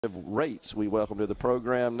rates. We welcome to the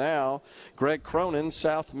program now Greg Cronin,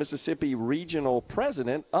 South Mississippi Regional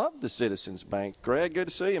President of the Citizens Bank. Greg, good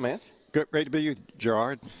to see you, man. Great to be with you,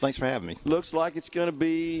 Gerard. Thanks for having me. Looks like it's going to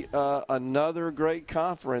be another great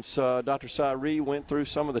conference. Dr. Cyree went through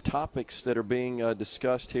some of the topics that are being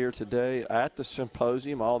discussed here today at the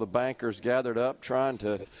symposium. All the bankers gathered up trying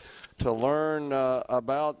to learn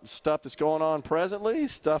about stuff that's going on presently,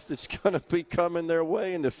 stuff that's going to be coming their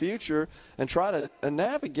way in the future, and try to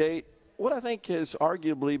navigate what I think has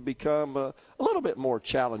arguably become a little bit more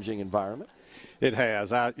challenging environment. It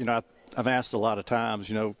has. I've asked a lot of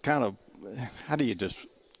times, kind of how do you just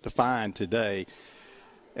define today?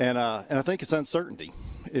 And I think it's uncertainty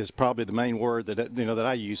is probably the main word that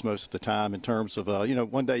I use most of the time in terms of,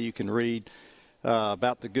 one day you can read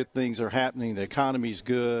about the good things that are happening, the economy's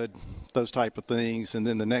good, those type of things, and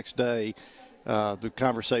then the next day the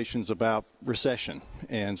conversations about recession.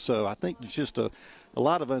 And so I think it's just a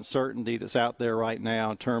lot of uncertainty that's out there right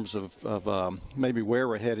now in terms of maybe where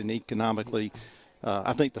we're heading economically.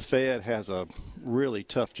 I think the Fed has a really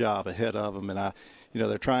tough job ahead of them, and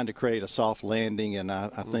they're trying to create a soft landing, and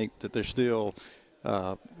I think that there's still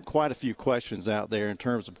quite a few questions out there in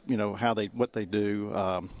terms of what they do.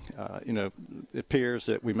 It appears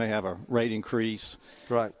that we may have a rate increase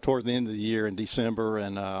toward the end of the year in December,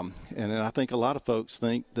 and I think a lot of folks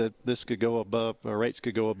think that this could go above, rates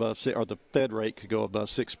could go above, or the Fed rate could go above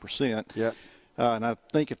 6%. Yeah. And I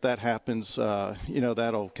think if that happens,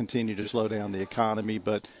 that'll continue to slow down the economy.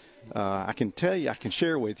 But I can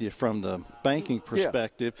share with you from the banking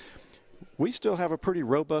perspective, we still have a pretty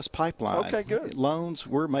robust pipeline. Okay, good. Loans,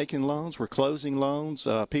 we're making loans, we're closing loans,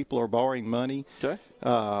 people are borrowing money. Okay.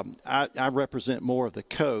 I represent more of the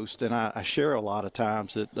coast, and I share a lot of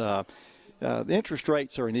times that the interest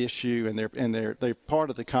rates are an issue, and they're part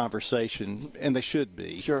of the conversation, and they should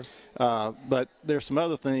be. Sure. But there's some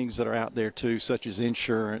other things that are out there too, such as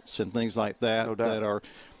insurance and things like that, no doubt,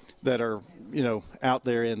 that are out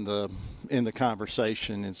there in the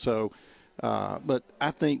conversation. And so, but I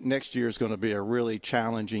think next year is going to be a really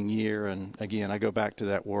challenging year. And again, I go back to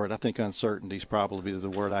that word. I think uncertainty is probably the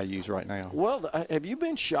word I use right now. Well, have you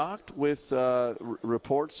been shocked with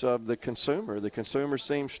reports of the consumer? The consumer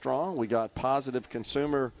seems strong. We got positive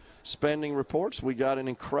consumer spending reports. We got an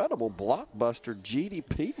incredible blockbuster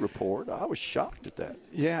GDP report. I was shocked at that.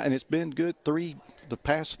 Yeah, and it's been good the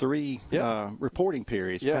past three reporting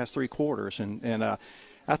periods, past 3 quarters, and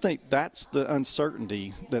I think that's the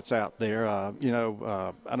uncertainty that's out there. I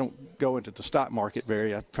don't go into the stock market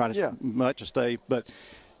I try to much to stay, but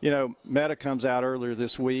Meta comes out earlier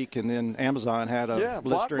this week, and then Amazon had a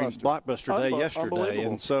blistering blockbuster day yesterday,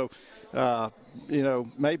 and so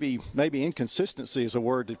maybe inconsistency is a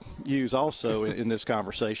word to use also in this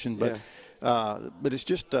conversation, but it's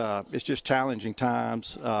just challenging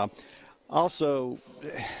times. Also,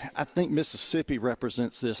 I think Mississippi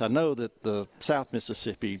represents this. I know that the South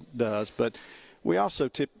Mississippi does, but we also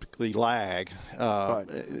typically lag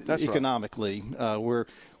economically. Right.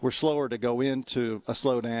 We're slower to go into a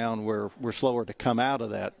slowdown. We're slower to come out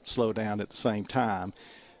of that slowdown at the same time.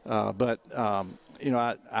 But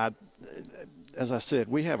as I said,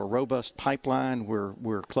 we have a robust pipeline.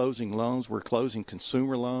 We're closing loans. We're closing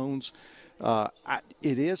consumer loans.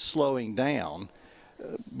 It is slowing down,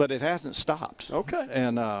 but it hasn't stopped. Okay.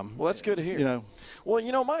 And well, that's good to hear.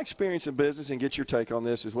 Well, my experience in business, and get your take on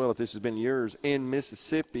this as well, if this has been yours, in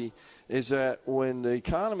Mississippi, is that when the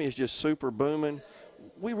economy is just super booming,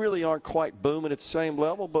 we really aren't quite booming at the same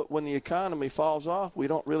level, but when the economy falls off, we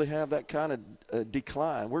don't really have that kind of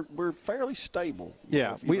decline. We're fairly stable.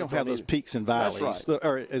 Yeah, we don't have those peaks and valleys. That's right.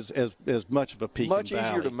 Or as much of a peak and valley.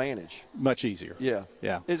 Much easier to manage. Much easier. Yeah.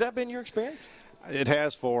 Yeah. Has that been your experience? It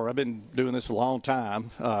has I've been doing this a long time.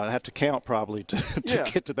 I have to count probably to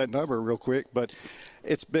get to that number real quick, but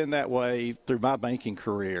it's been that way through my banking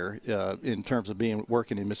career in terms of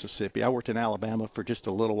working in Mississippi. I worked in Alabama for just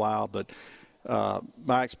a little while, but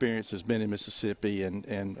my experience has been in Mississippi,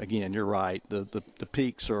 and again, you're right. The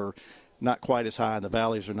peaks are not quite as high, and the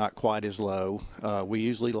valleys are not quite as low. We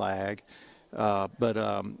usually lag. But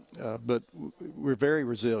we're very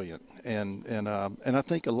resilient, and I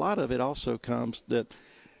think a lot of it also comes that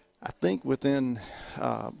I think within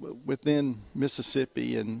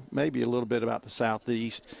Mississippi and maybe a little bit about the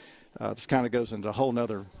Southeast. This kind of goes into a whole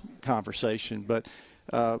nother conversation, but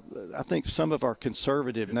I think some of our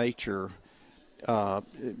conservative nature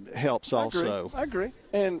helps also. I agree.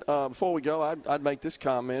 And before we go, I'd make this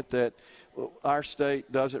comment that our state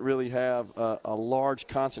doesn't really have a large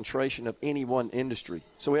concentration of any one industry.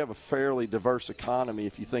 So we have a fairly diverse economy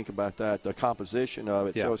if you think about that, the composition of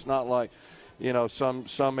it. Yeah. So it's not like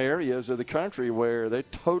some areas of the country where they're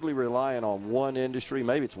totally relying on one industry.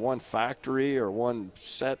 Maybe it's one factory or one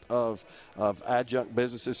set of adjunct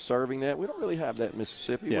businesses serving that. We don't really have that in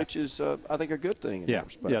Mississippi, which is, I think, a good thing. Yeah,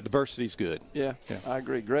 diversity's good. Yeah, I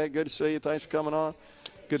agree. Greg, good to see you. Thanks for coming on.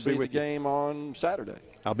 Good to be with you. See the game on Saturday.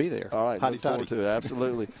 I'll be there. All right, look forward to it.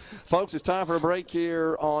 Absolutely. Folks, it's time for a break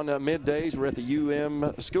here on Middays. We're at the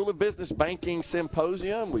UM School of Business Banking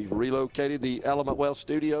Symposium. We've relocated the Element Wealth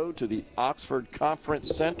studio to the Oxford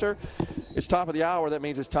Conference Center. It's top of the hour. That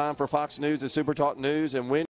means it's time for Fox News and SuperTalk News. And when